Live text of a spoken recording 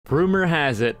Rumor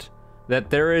has it that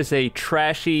there is a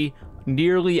trashy,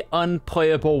 nearly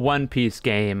unplayable One Piece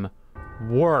game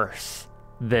worse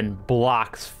than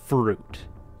Blox Fruit.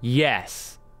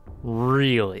 Yes,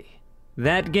 really.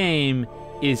 That game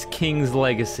is King's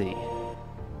Legacy,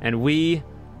 and we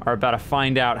are about to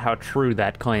find out how true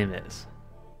that claim is.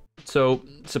 So,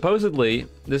 supposedly,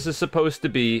 this is supposed to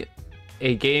be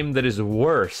a game that is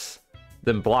worse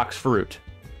than Blox Fruit,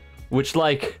 which,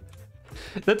 like,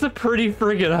 that's a pretty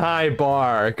friggin' high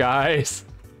bar, guys.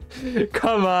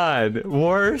 Come on,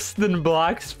 worse than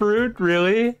Blox Fruit,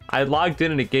 really? I logged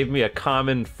in and it gave me a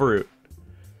common fruit.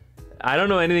 I don't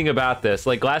know anything about this.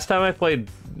 Like, last time I played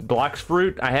Blox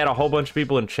Fruit, I had a whole bunch of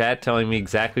people in chat telling me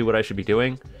exactly what I should be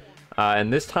doing.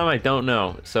 And this time I don't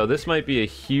know, so this might be a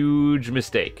huge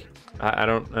mistake. I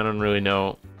don't really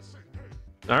know.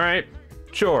 All right,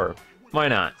 sure, why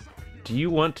not? Do you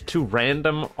want to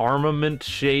random armament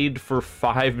shade for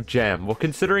 5 gem? Well,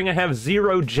 considering I have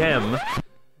 0 gem,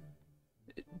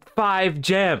 5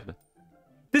 gem.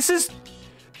 This is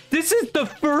the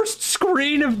first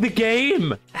screen of the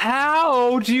game.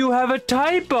 How do you have a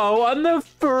typo on the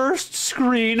first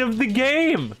screen of the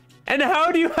game? And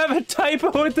how do you have a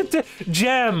typo at the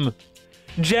gem?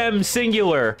 Gem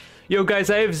singular. Yo guys,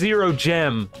 I have 0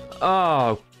 gem.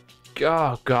 Oh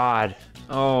God.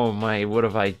 Oh my, what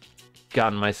have I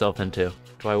gotten myself into?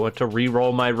 Do I want to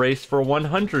re-roll my race for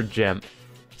 100 gem?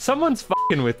 Someone's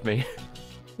fucking with me.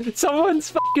 Someone's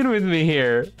fucking with me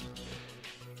here.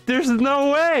 There's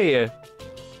no way.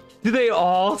 Do they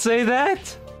all say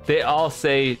that? They all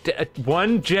say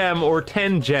 1 gem or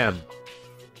 10 gem.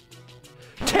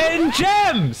 10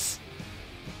 gems!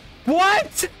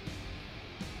 What?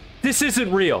 This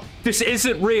isn't real. This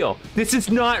isn't real. This is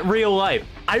not real life.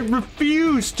 I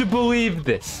refuse to believe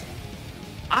this.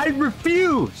 I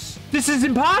refuse. This is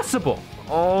impossible.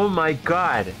 Oh my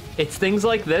God. It's things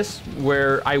like this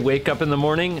where I wake up in the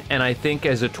morning and I think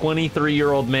as a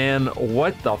 23-year-old man,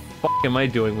 what the fuck am I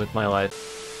doing with my life?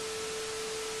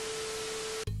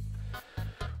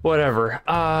 Whatever.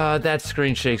 That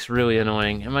screen shake's really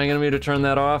annoying. Am I gonna be able to turn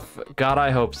that off? God,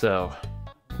 I hope so.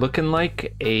 Looking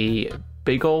like a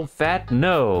big old fat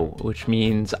no, which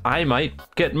means I might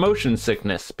get motion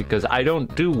sickness because I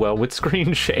don't do well with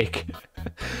screen shake.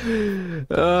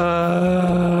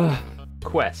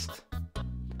 Quest.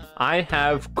 I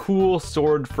have cool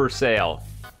sword for sale.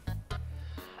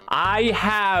 I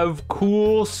have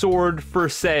cool sword for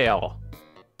sale.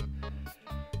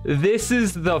 This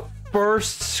is the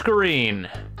first screen.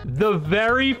 The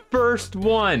very first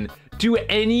one. Do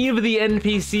any of the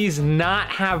NPCs not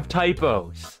have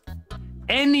typos?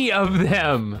 Any of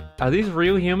them. Are these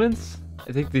real humans?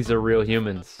 I think these are real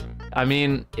humans. I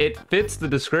mean, it fits the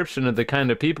description of the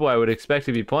kind of people I would expect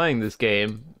to be playing this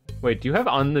game. Wait, do you have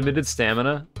unlimited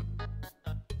stamina?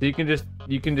 So you can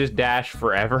just dash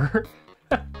forever?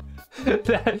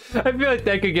 I feel like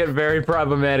that could get very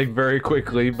problematic very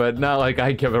quickly, but not like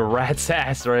I give a rat's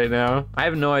ass right now. I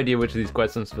have no idea which of these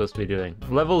quests I'm supposed to be doing.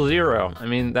 Level 0, I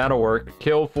mean, that'll work.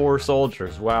 Kill 4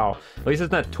 soldiers, wow. At least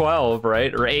it's not 12,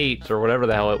 right? Or 8, or whatever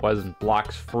the hell it was in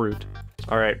Blox Fruit.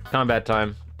 All right, combat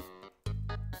time.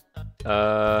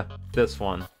 This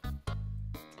one.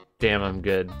 Damn, I'm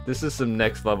good. This is some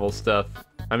next level stuff.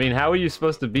 I mean, how are you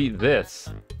supposed to beat this?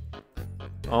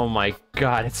 Oh my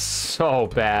God, it's so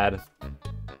bad.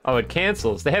 Oh, it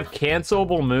cancels. They have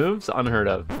cancelable moves? Unheard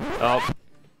of. Oh.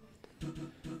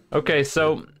 Okay,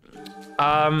 so,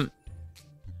 I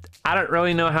don't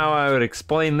really know how I would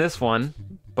explain this one,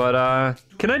 but,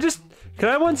 can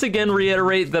I once again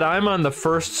reiterate that I'm on the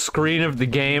first screen of the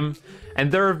game,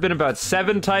 and there have been about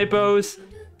 7 typos,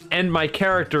 and my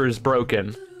character is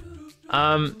broken.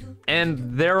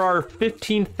 And there are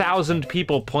 15,000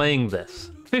 people playing this.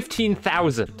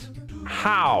 15,000.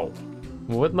 How?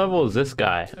 What level is this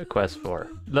guy a quest for?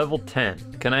 Level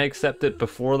 10. Can I accept it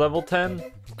before level 10?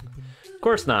 Of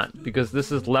course not, because this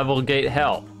is level gate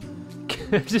hell.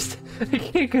 I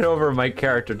can't get over my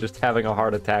character just having a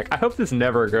heart attack. I hope this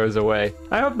never goes away.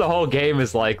 I hope the whole game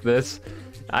is like this.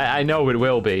 I know it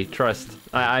will be, trust.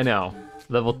 I know.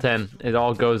 Level 10, it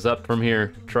all goes up from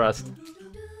here, trust.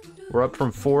 We're up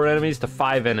from 4 enemies to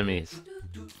 5 enemies.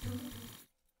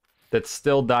 That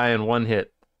still die in 1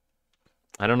 hit.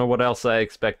 I don't know what else I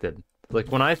expected.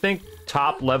 Like, when I think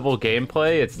top level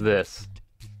gameplay, it's this.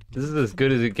 This is as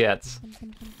good as it gets.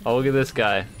 Oh, look at this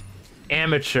guy.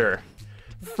 Amateur.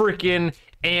 Freaking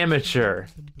amateur.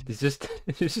 He's just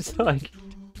like,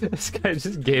 this guy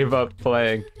just gave up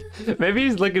playing. Maybe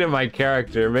he's looking at my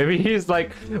character. Maybe he's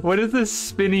like, what is this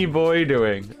spinny boy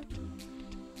doing?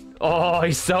 Oh,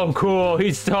 he's so cool.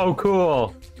 He's so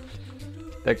cool.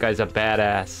 That guy's a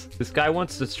badass. This guy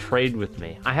wants to trade with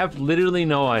me. I have literally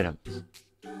no items.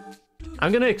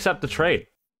 I'm gonna accept the trade.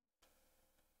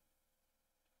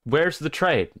 Where's the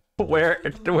trade? Where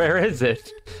is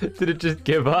it? Did it just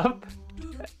give up?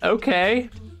 Okay.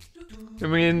 I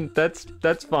mean, that's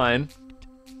fine.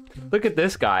 Look at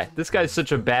this guy. This guy's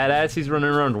such a badass. He's running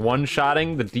around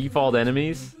one-shotting the default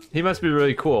enemies. He must be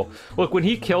really cool. Look, when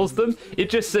he kills them, it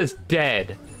just says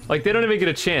dead. Like, they don't even get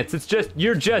a chance. It's just,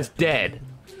 you're just dead.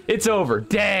 It's over.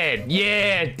 Dead.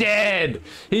 Yeah, dead.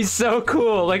 He's so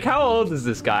cool. Like, how old is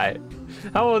this guy?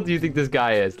 How old do you think this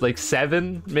guy is? Like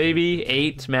 7, maybe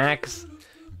 8 max?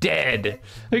 Dead.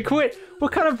 Like,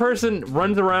 what kind of person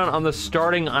runs around on the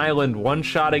starting island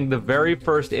one-shotting the very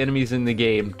first enemies in the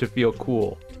game to feel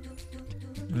cool?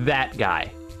 That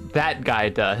guy. That guy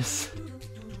does.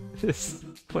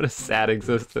 What a sad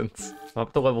existence. I'm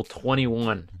up to level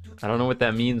 21. I don't know what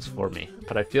that means for me,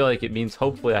 but I feel like it means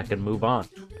hopefully I can move on.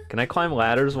 Can I climb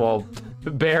ladders while...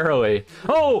 Barely.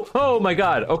 Oh my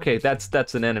god. Okay,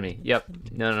 that's an enemy. Yep.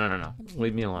 No.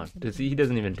 Leave me alone. He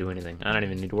doesn't even do anything. I don't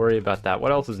even need to worry about that.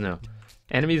 What else is new?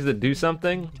 Enemies that do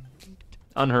something?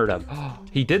 Unheard of. Oh,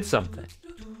 he did something.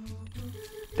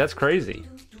 That's crazy.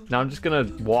 Now I'm just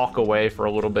gonna walk away for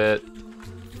a little bit.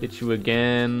 Hit you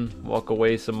again. Walk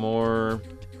away some more.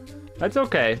 That's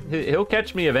okay. He'll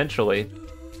catch me eventually.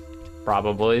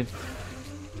 Probably.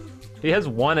 He has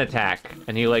one attack,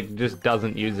 and he, like, just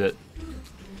doesn't use it.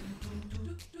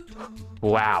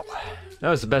 Wow.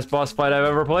 That was the best boss fight I've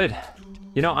ever played.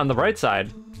 You know, on the bright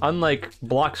side, unlike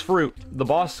Blox Fruit, the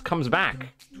boss comes back,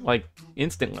 like,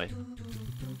 instantly.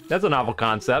 That's a novel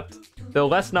concept. The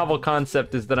less novel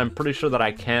concept is that I'm pretty sure that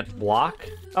I can't block.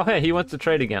 Oh, hey, he wants to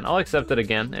trade again. I'll accept it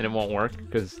again, and it won't work,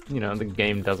 because, you know, the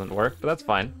game doesn't work, but that's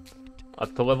fine.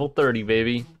 Up to level 30,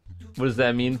 baby. What does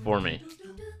that mean for me?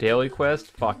 Daily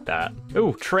quest? Fuck that.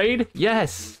 Ooh, trade?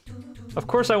 Yes! Of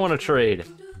course I want to trade.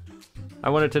 I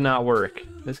want it to not work.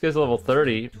 This guy's level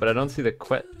 30, but I don't see the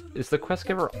quest. Is the quest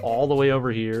giver all the way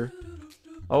over here?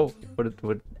 Oh, what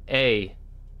A?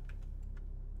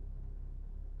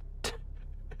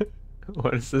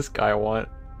 What does this guy want?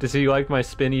 Does he like my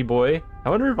spinny boy? I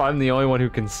wonder if I'm the only one who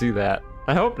can see that.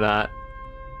 I hope not.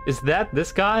 Is that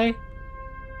this guy?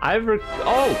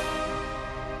 Oh!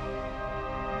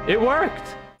 It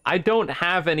worked! I don't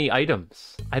have any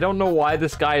items. I don't know why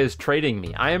this guy is trading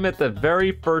me. I am at the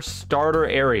very first starter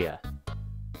area.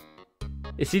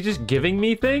 Is he just giving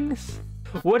me things?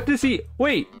 What does he...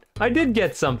 Wait, I did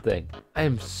get something. I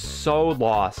am so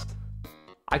lost.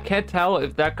 I can't tell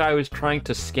if that guy was trying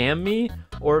to scam me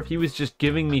or if he was just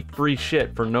giving me free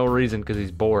shit for no reason because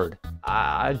he's bored.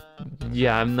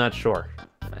 Yeah, I'm not sure.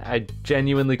 I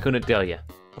genuinely couldn't tell you.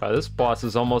 Wow, this boss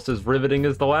is almost as riveting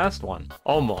as the last one.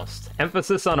 Almost.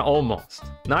 Emphasis on almost.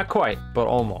 Not quite, but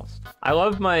almost. I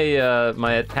love my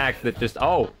my attack that just...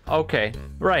 Oh, okay.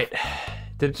 Right.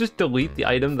 Did it just delete the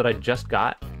item that I just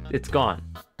got? It's gone.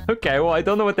 Okay, well, I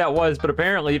don't know what that was, but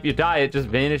apparently if you die, it just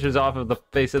vanishes off of the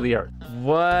face of the earth.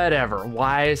 Whatever.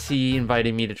 Why is he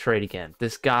inviting me to trade again?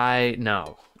 This guy...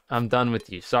 No. I'm done with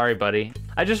you. Sorry, buddy.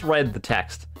 I just read the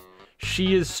text.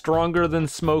 She is stronger than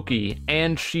Smokey,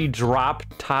 and she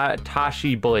dropped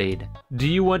Tashi Blade. Do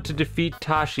you want to defeat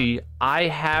Tashi? I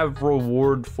have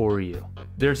reward for you.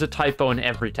 There's a typo in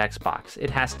every text box. It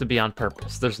has to be on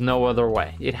purpose. There's no other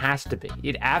way. It has to be.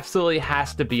 It absolutely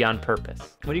has to be on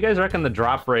purpose. What do you guys reckon the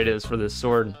drop rate is for this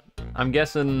sword? I'm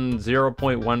guessing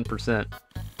 0.1%.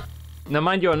 Now,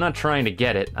 mind you, I'm not trying to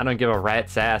get it. I don't give a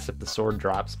rat's ass if the sword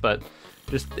drops, but...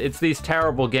 Just, it's these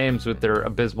terrible games with their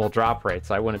abysmal drop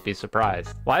rates. I wouldn't be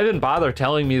surprised. Why even bother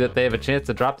telling me that they have a chance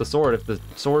to drop the sword if the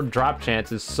sword drop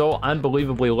chance is so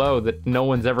unbelievably low that no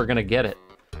one's ever gonna get it?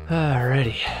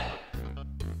 Alrighty.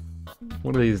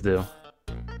 What do these do?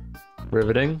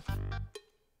 Riveting?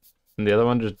 And the other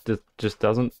one just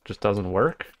doesn't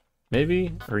work?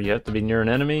 Maybe? Or you have to be near an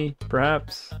enemy,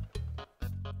 perhaps?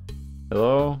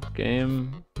 Hello?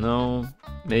 Game? No?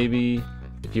 Maybe?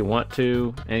 If you want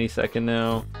to, any second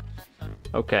now.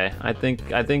 Okay, I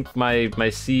think my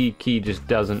C key just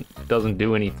doesn't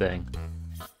do anything.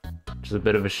 Which is a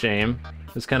bit of a shame. I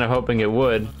was kind of hoping it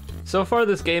would. So far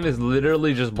this game is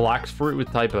literally just Blox Fruit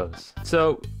with typos.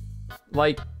 So,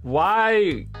 like,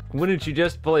 why wouldn't you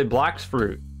just play Blox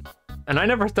Fruit? And I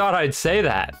never thought I'd say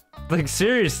that. Like,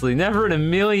 seriously, never in a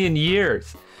million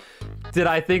years did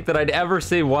I think that I'd ever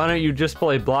say, why don't you just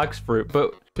play Blox Fruit?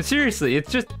 But seriously,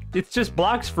 it's just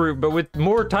Blox Fruit, but with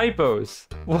more typos.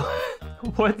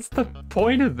 What's the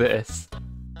point of this?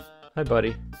 Hi,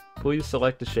 buddy. Please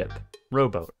select a ship.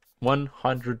 Rowboat.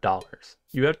 $100.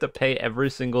 You have to pay every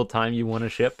single time you want a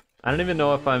ship. I don't even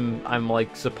know if I'm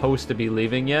like supposed to be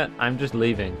leaving yet. I'm just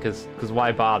leaving cuz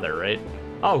why bother, right?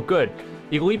 Oh, good.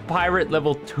 Elite Pirate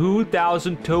level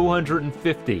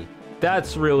 2,250.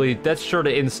 That's sure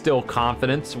to instill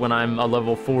confidence when I'm a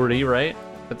level 40, right?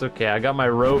 That's okay. I got my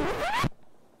rope.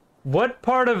 What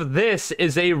part of this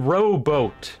is a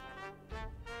rowboat?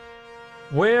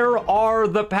 Where are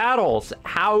the paddles?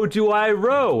 How do I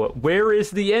row? Where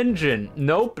is the engine?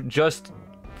 Nope, just...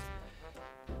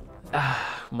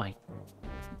 my...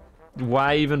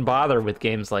 Why even bother with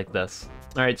games like this?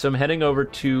 Alright, so I'm heading over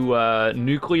to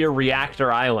Nuclear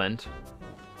Reactor Island.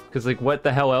 Because, like, what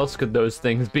the hell else could those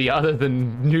things be other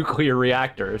than nuclear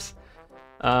reactors?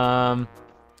 Yeah,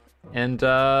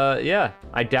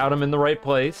 I doubt I'm in the right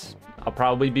place. I'll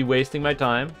probably be wasting my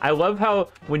time. I love how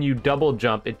when you double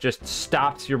jump, it just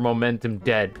stops your momentum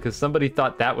dead, because somebody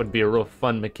thought that would be a real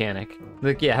fun mechanic.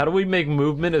 Like, yeah, how do we make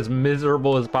movement as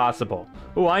miserable as possible?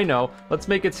 Oh, I know. Let's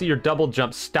make it so your double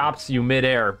jump stops you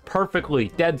midair. Perfectly.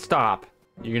 Dead stop.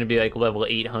 You're gonna be like level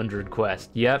 800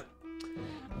 quest. Yep.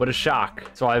 What a shock.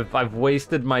 So I've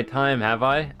wasted my time, have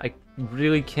I? I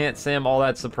really can't say I'm all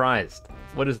that surprised.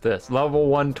 What is this? Level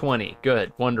 120.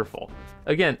 Good. Wonderful.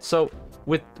 Again, so...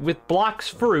 With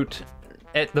Blox Fruit,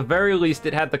 at the very least,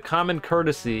 it had the common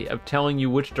courtesy of telling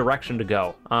you which direction to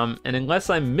go. And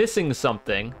unless I'm missing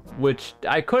something, which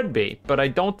I could be, but I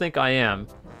don't think I am,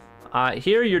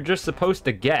 here you're just supposed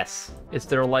to guess. Is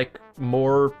there, like,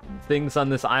 more things on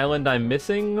this island I'm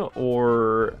missing,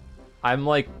 or I'm,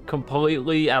 like,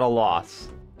 completely at a loss?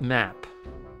 Map.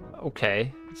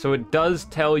 Okay. So it does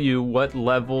tell you what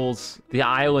levels the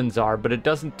islands are, but it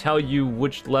doesn't tell you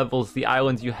which levels the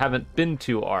islands you haven't been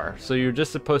to are. So you're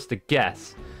just supposed to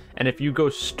guess. And if you go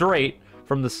straight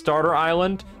from the starter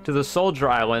island to the soldier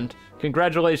island,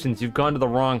 congratulations, you've gone to the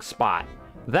wrong spot.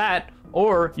 That,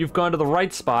 or you've gone to the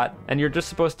right spot and you're just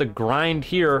supposed to grind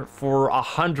here for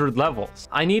 100 levels.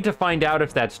 I need to find out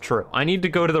if that's true. I need to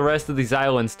go to the rest of these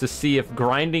islands to see if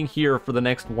grinding here for the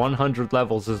next 100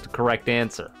 levels is the correct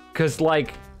answer. Cause,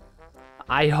 like,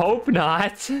 I hope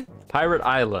not. Pirate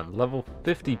Island, level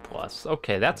 50 plus.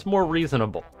 Okay, that's more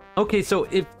reasonable. Okay, so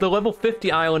if the level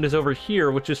 50 island is over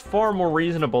here, which is far more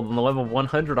reasonable than the level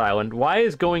 100 island, why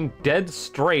is going dead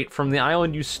straight from the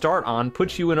island you start on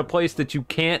put you in a place that you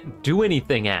can't do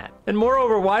anything at? And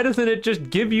moreover, why doesn't it just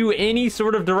give you any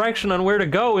sort of direction on where to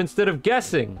go instead of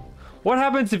guessing? What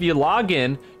happens if you log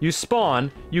in, you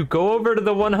spawn, you go over to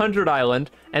the 100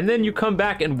 island, and then you come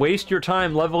back and waste your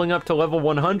time leveling up to level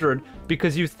 100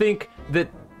 because you think that,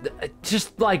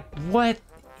 just like, what?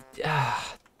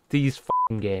 These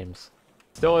f***ing games.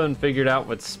 Still haven't figured out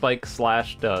what Spike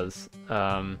Slash does,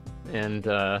 I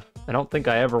don't think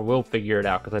I ever will figure it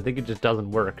out because I think it just doesn't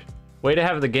work. Way to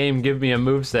have the game give me a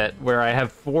moveset where I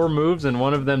have 4 moves and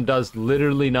one of them does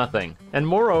literally nothing. And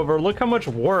moreover, look how much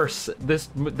worse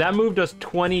that move does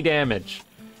 20 damage.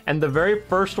 And the very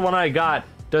first one I got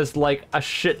does like a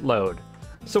shitload.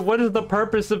 So what is the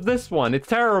purpose of this one? It's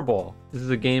terrible. This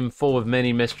is a game full of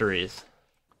many mysteries.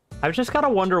 I've just gotta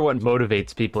wonder what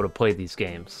motivates people to play these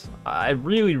games. I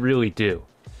really, really do.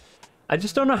 I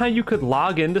just don't know how you could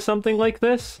log into something like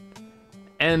this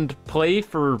and play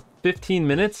for 15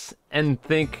 minutes and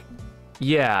think,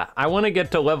 yeah, I want to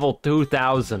get to level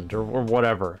 2000 or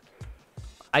whatever.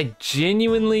 I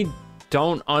genuinely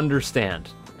don't understand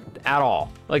at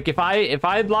all. Like, if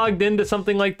I'd logged into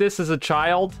something like this as a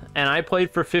child and I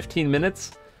played for 15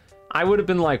 minutes, I would have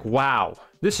been like, wow,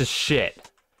 this is shit,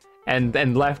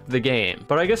 and left the game.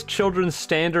 But I guess children's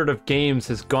standard of games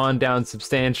has gone down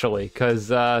substantially, because,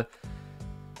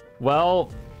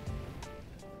 well,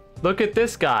 look at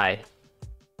this guy.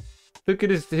 Look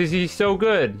at he's so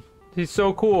good. He's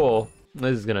so cool.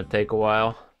 This is gonna take a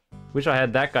while. Wish I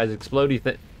had that guy's explodey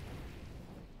thing.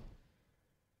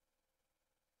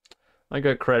 I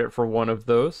got credit for one of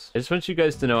those. I just want you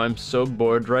guys to know I'm so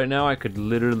bored right now I could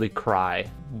literally cry.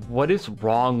 What is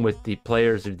wrong with the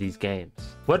players of these games?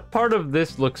 What part of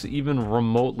this looks even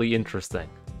remotely interesting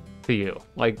to you?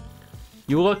 Like,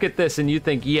 you look at this and you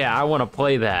think, yeah, I want to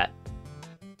play that.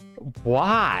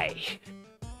 Why?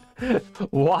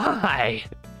 Why?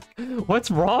 What's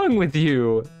wrong with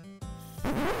you?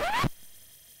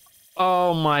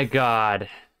 Oh my god.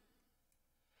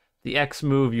 The X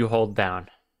move you hold down.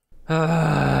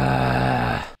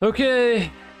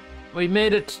 Okay, we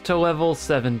made it to level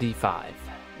 75,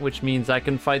 which means I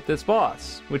can fight this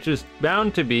boss, which is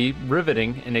bound to be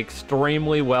riveting and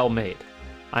extremely well made.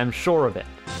 I'm sure of it.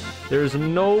 There's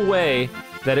no way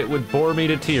that it would bore me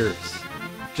to tears.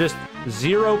 Just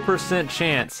 0%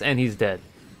 chance, and he's dead.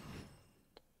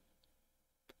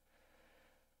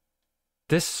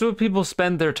 This is what people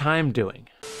spend their time doing.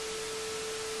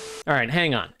 All right,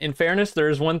 hang on. In fairness, there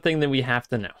is one thing that we have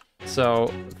to know.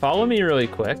 So follow me really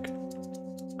quick.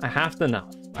 I have to know.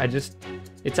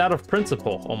 It's out of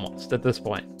principle almost at this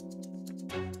point.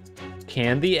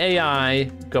 Can the AI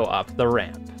go up the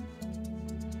ramp?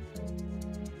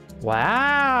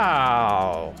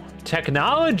 Wow,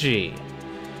 technology.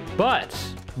 But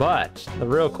the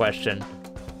real question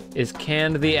is,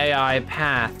 can the AI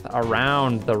path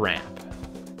around the ramp?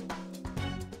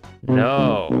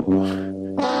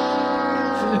 No.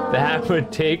 That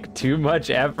would take too much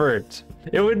effort.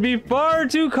 It would be far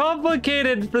too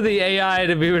complicated for the AI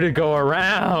to be able to go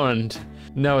around.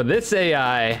 No, this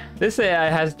AI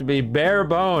has to be bare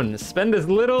bones. Spend as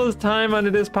little time on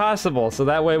it as possible, so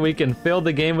that way we can fill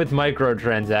the game with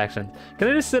microtransactions. Can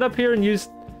I just sit up here and use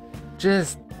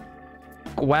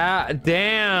wow,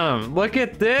 damn, look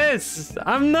at this.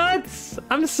 I'm nuts.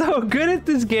 I'm so good at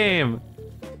this game.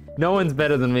 No one's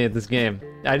better than me at this game.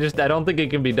 I don't think it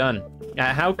can be done.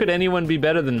 How could anyone be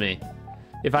better than me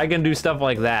if I can do stuff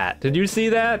like that? Did you see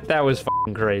that? That was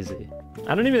fucking crazy.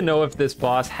 I don't even know if this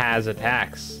boss has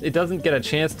attacks. It doesn't get a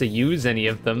chance to use any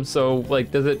of them, so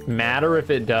like, does it matter if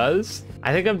it does?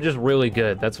 I think I'm just really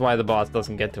good. That's why the boss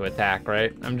doesn't get to attack,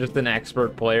 right? I'm just an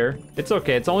expert player. It's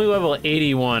okay, it's only level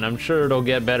 81. I'm sure it'll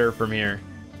get better from here.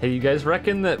 Hey, you guys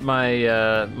reckon that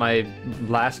my my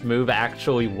last move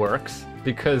actually works?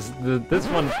 Because this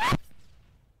one...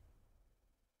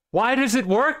 Why does it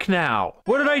work now?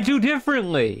 What did I do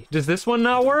differently? Does this one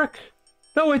not work?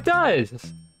 No, it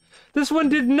does. This one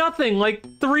did nothing like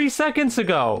 3 seconds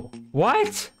ago.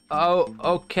 What? Oh,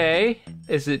 okay.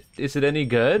 Is it any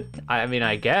good? I mean,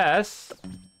 I guess.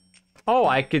 Oh,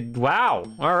 I could, wow.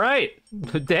 All right.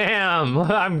 Damn,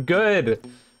 I'm good.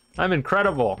 I'm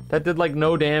incredible. That did like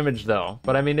no damage though.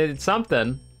 But I mean, it's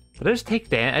something. Did I just take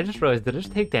damage? I just realized, did I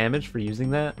just take damage for using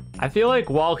that? I feel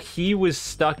like while he was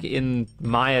stuck in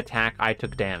my attack, I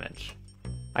took damage.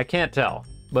 I can't tell,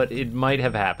 but it might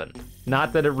have happened.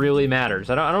 Not that it really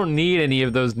matters. I don't need any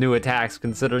of those new attacks,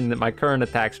 considering that my current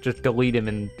attacks just delete him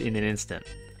in an instant.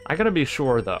 I gotta be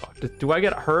sure though. Do I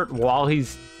get hurt while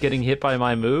he's getting hit by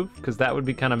my move? Because that would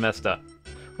be kind of messed up.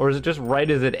 Or is it just right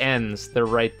as it ends, they're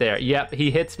right there? Yep,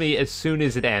 he hits me as soon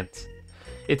as it ends.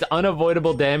 It's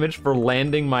unavoidable damage for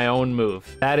landing my own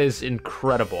move. That is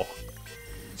incredible.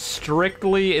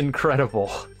 Strictly incredible.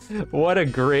 What a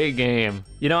great game.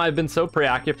 You know, I've been so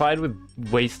preoccupied with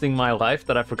wasting my life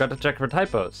that I forgot to check for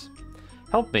typos.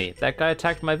 Help me, that guy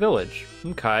attacked my village.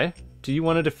 Okay. Do you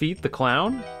want to defeat the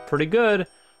clown? Pretty good.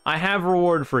 I have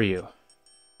reward for you.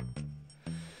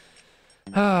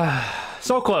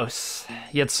 So close,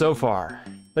 yet so far.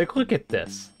 Like, look at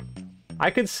this. I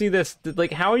could see this,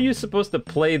 like, how are you supposed to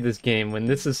play this game when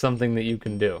this is something that you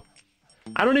can do?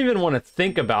 I don't even want to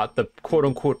think about the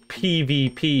quote-unquote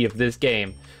PvP of this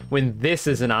game when this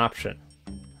is an option.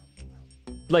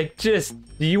 Like, just,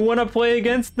 do you want to play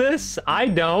against this? I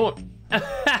don't.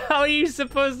 How are you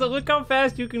supposed to, look how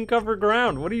fast you can cover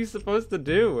ground. What are you supposed to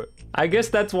do? I guess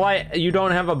that's why you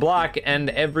don't have a block and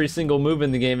every single move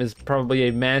in the game is probably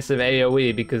a massive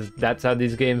AoE, because that's how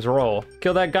these games roll.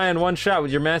 Kill that guy in one shot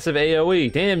with your massive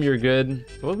AoE. Damn, you're good.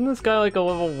 Wasn't this guy like a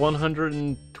level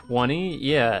 120?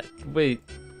 Yeah, wait,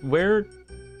 where?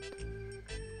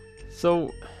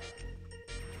 So,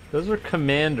 those are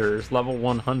commanders, level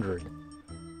 100.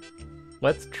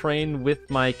 Let's train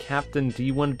with my captain. Do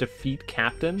you want to defeat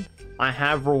captain? I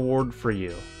have reward for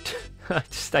you.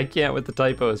 I can't with the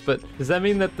typos, but does that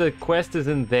mean that the quest is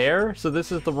in there? So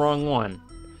this is the wrong one.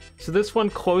 So this one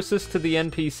closest to the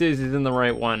NPCs is in the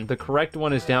right one. The correct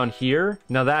one is down here.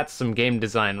 Now that's some game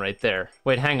design right there.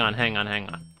 Wait, hang on.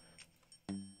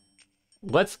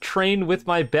 Let's train with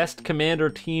my best commander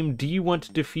team. Do you want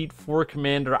to defeat 4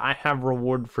 commander? I have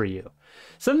reward for you.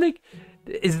 Something,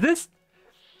 is this,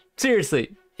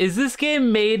 seriously, is this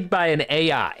game made by an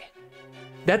AI?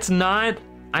 That's not,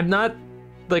 I'm not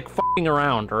like fucking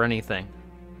around or anything.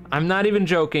 I'm not even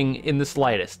joking in the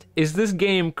slightest. Is this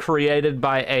game created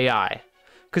by AI?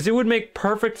 Because it would make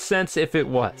perfect sense if it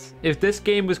was. If this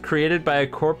game was created by a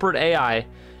corporate AI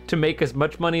to make as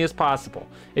much money as possible.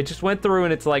 It just went through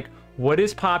and it's like, what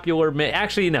is popular?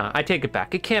 Actually, no, I take it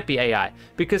back. It can't be AI,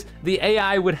 because the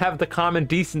AI would have the common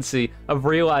decency of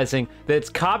realizing that it's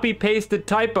copy-pasted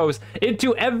typos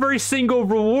into every single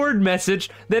reward message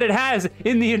that it has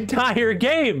in the entire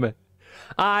game.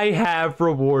 I have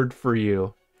reward for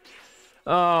you.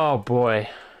 Oh boy.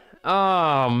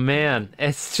 Oh man,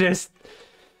 it's just...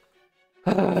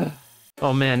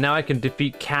 Oh man, now I can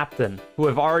defeat Captain, who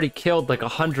I've already killed like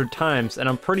 100 times, and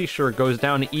I'm pretty sure goes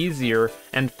down easier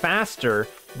and faster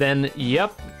than,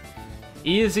 yep,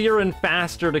 easier and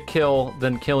faster to kill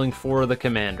than killing 4 of the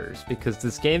commanders, because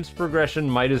this game's progression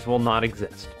might as well not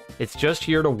exist. It's just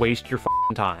here to waste your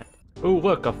f***ing time. Ooh,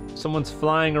 look, someone's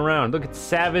flying around. Look, it's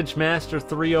Savage Master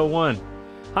 301.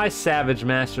 Hi, Savage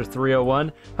Master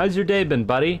 301. How's your day been,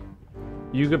 buddy?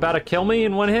 You about to kill me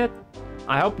in one hit?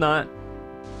 I hope not.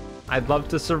 I'd love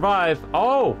to survive.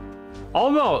 Oh!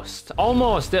 Almost.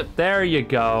 Almost. There you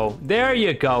go. There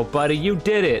you go, buddy. You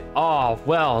did it. Oh,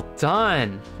 well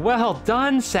done. Well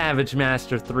done, Savage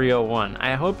Master 301.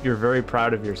 I hope you're very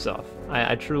proud of yourself.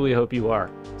 I truly hope you are.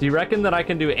 Do you reckon that I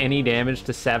can do any damage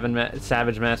to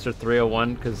Savage Master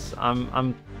 301? Because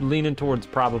I'm leaning towards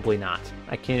probably not.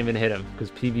 I can't even hit him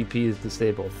because PvP is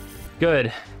disabled.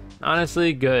 Good.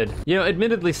 Honestly, good. You know,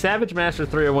 admittedly, Savage Master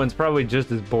 301 is probably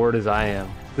just as bored as I am.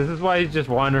 This is why he's just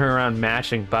wandering around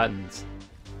mashing buttons.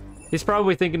 He's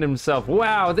probably thinking to himself,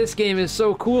 wow, this game is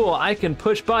so cool, I can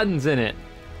push buttons in it.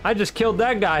 I just killed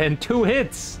that guy in 2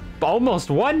 hits. Almost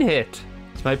 1 hit.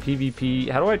 It's my PvP.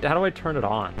 How do I turn it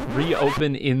on?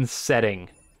 Reopen in setting.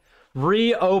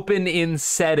 Reopen in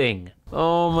setting.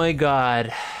 Oh my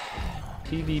god.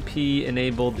 PvP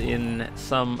enabled in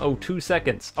some, 2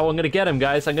 seconds. Oh, I'm gonna get him,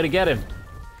 guys. I'm gonna get him.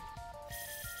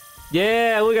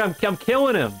 Yeah, look, I'm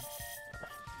killing him.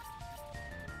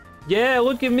 Yeah,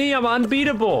 look at me, I'm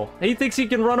unbeatable. He thinks he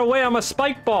can run away, I'm a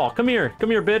spike ball. Come here,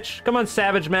 bitch. Come on,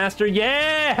 Savage Master.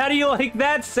 Yeah, how do you like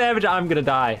that, Savage? I'm gonna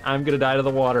die. I'm gonna die to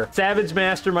the water. Savage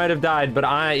Master might have died, but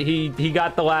he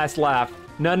got the last laugh.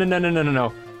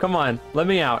 No. Come on, let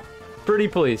me out. Pretty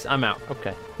please, I'm out.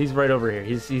 Okay, he's right over here.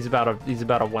 He's about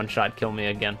a one-shot kill me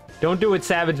again. Don't do it,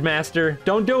 Savage Master.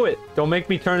 Don't do it. Don't make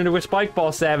me turn into a spike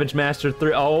ball, Savage Master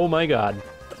 3. Oh my god.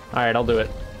 All right, I'll do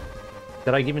it.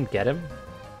 Did I even get him?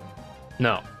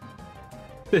 No.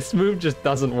 This move just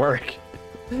doesn't work.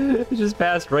 It just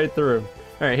passed right through.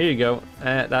 All right, here you go.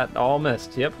 That all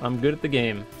missed. Yep, I'm good at the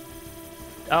game.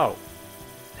 Oh.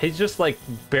 He's just like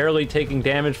barely taking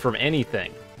damage from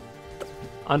anything.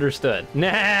 Understood.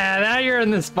 Nah, now you're in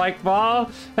the spike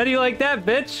ball. How do you like that,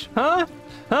 bitch? Huh?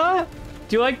 Huh?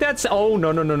 Do you like that? Oh,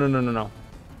 no.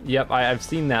 Yep, I've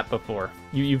seen that before.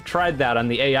 You've tried that on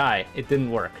the AI. It didn't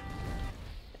work.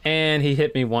 And he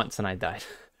hit me once and I died.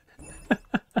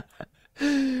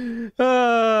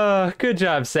 Good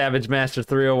job, Savage Master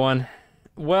 301.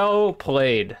 Well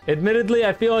played. Admittedly,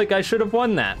 I feel like I should have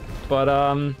won that, but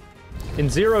in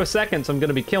 0 seconds, I'm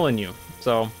gonna be killing you.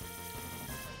 So,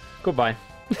 goodbye.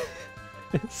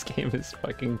 This game is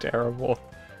fucking terrible.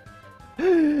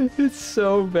 It's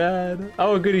so bad.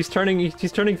 Oh, good. He's turning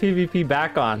PvP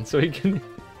back on, so he can.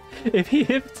 If he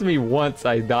hits me once,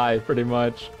 I die pretty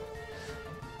much.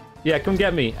 Yeah, come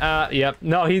get me. Yep.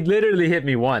 No, he literally hit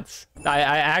me once. I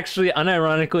actually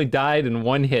unironically died in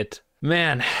 1 hit.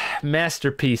 Man,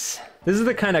 masterpiece. This is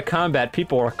the kind of combat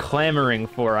people are clamoring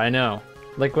for, I know.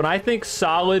 Like, when I think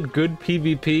solid, good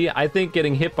PvP, I think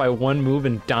getting hit by 1 move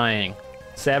and dying.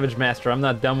 Savage Master, I'm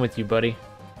not done with you, buddy.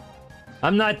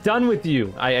 I'm not done with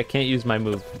you. I can't use my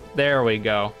move. There we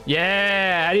go.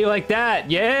 Yeah, how do you like that?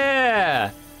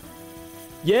 Yeah!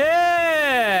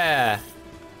 Yeah!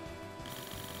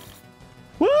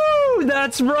 Woo!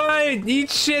 That's right!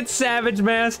 Eat shit, Savage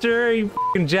Master, you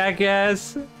fucking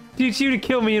jackass. Teach you to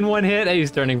kill me in 1 hit. Hey, he's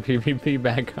turning PvP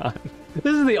back on.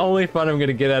 This is the only fun I'm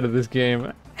gonna get out of this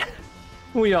game.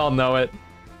 We all know it.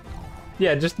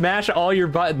 Yeah, just mash all your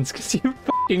buttons, because you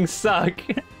fucking suck.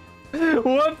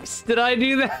 Whoops, did I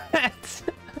do that?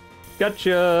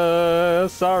 Gotcha.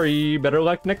 Sorry, better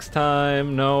luck next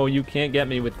time. No, you can't get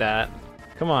me with that.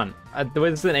 Come on.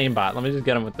 This is an aimbot. Let me just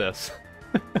get him with this.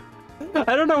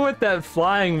 I don't know what that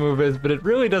flying move is, but it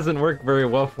really doesn't work very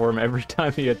well for him every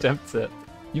time he attempts it.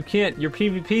 You can't, your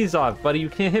PvP's off, buddy, you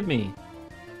can't hit me.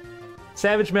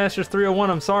 Savage Master 301,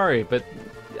 I'm sorry, but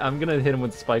I'm gonna hit him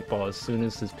with the spike ball as soon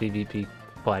as his PvP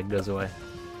flag goes away.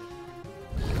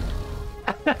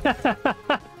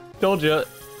 Told you.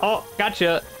 Oh,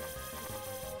 gotcha.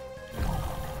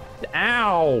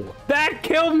 Ow! That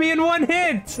killed me in 1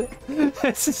 hit!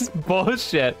 This is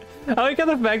bullshit. I like how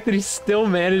the fact that he still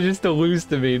manages to lose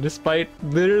to me despite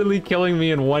literally killing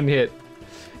me in 1 hit.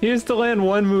 He has to land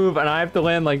 1 move and I have to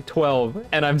land like 12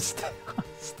 and I'm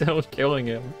still killing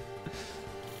him.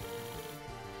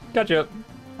 Gotcha.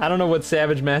 I don't know what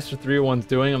Savage Master 301's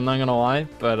doing, I'm not gonna lie,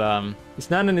 but it's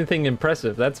not anything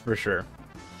impressive, that's for sure.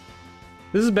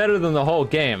 This is better than the whole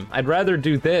game. I'd rather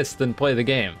do this than play the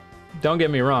game. Don't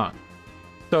get me wrong.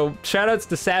 So, shoutouts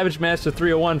to Savage Master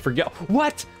 301 for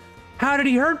what? How did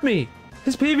he hurt me?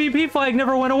 His PvP flag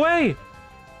never went away.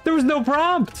 There was no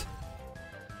prompt.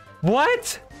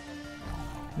 What?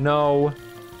 No.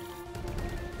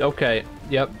 Okay,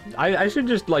 yep. I should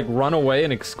just, like, run away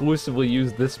and exclusively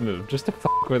use this move just to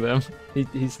fuck with him.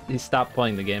 He's stopped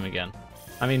playing the game again.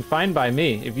 I mean, fine by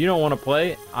me. If you don't want to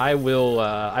play, I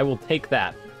will take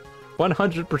that.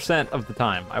 100% of the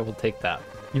time, I will take that.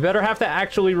 You better have to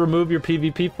actually remove your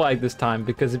PvP flag this time,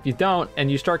 because if you don't, and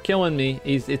you start killing me,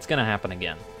 it's gonna happen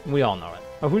again. We all know it.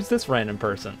 Oh, who's this random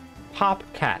person? Pop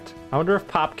Cat. I wonder if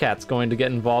Pop Cat's going to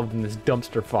get involved in this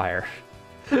dumpster fire.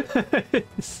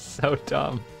 It's so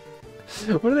dumb.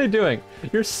 What are they doing?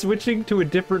 You're switching to a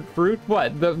different fruit?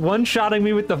 What? The one-shotting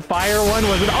me with the fire one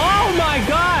was Oh my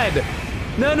god!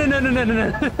 No, no, no, no, no, no,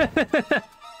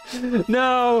 no.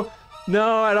 No,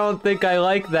 no, I don't think I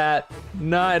like that.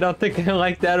 No, I don't think I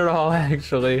like that at all,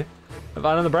 actually. But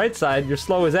on the bright side, you're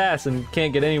slow as ass and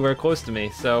can't get anywhere close to me,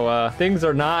 so things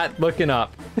are not looking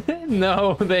up.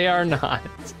 No, they are not.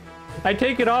 I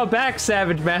take it all back,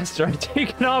 Savage Master. I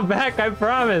take it all back, I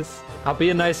promise. I'll be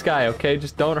a nice guy, okay?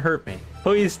 Just don't hurt me.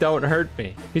 Please don't hurt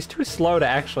me. He's too slow to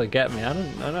actually get me.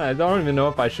 I don't even know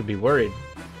if I should be worried.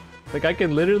 Like, I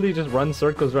can literally just run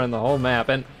circles around the whole map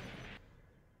and...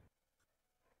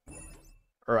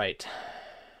 Right.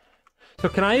 So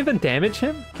can I even damage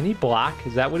him? Can he block?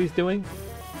 Is that what he's doing?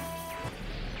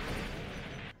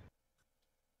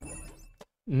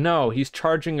 No, he's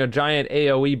charging a giant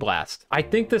AoE blast. I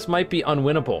think this might be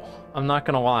unwinnable. I'm not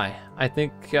gonna lie. I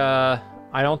think, I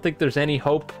don't think there's any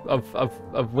hope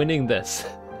of winning this.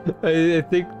 I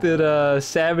think that,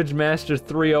 Savage Master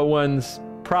 301's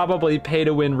probably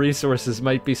pay-to-win resources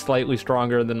might be slightly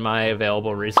stronger than my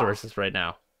available resources right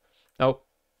now. Oh.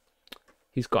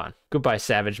 He's gone. Goodbye,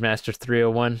 Savage Master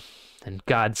 301, and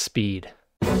Godspeed.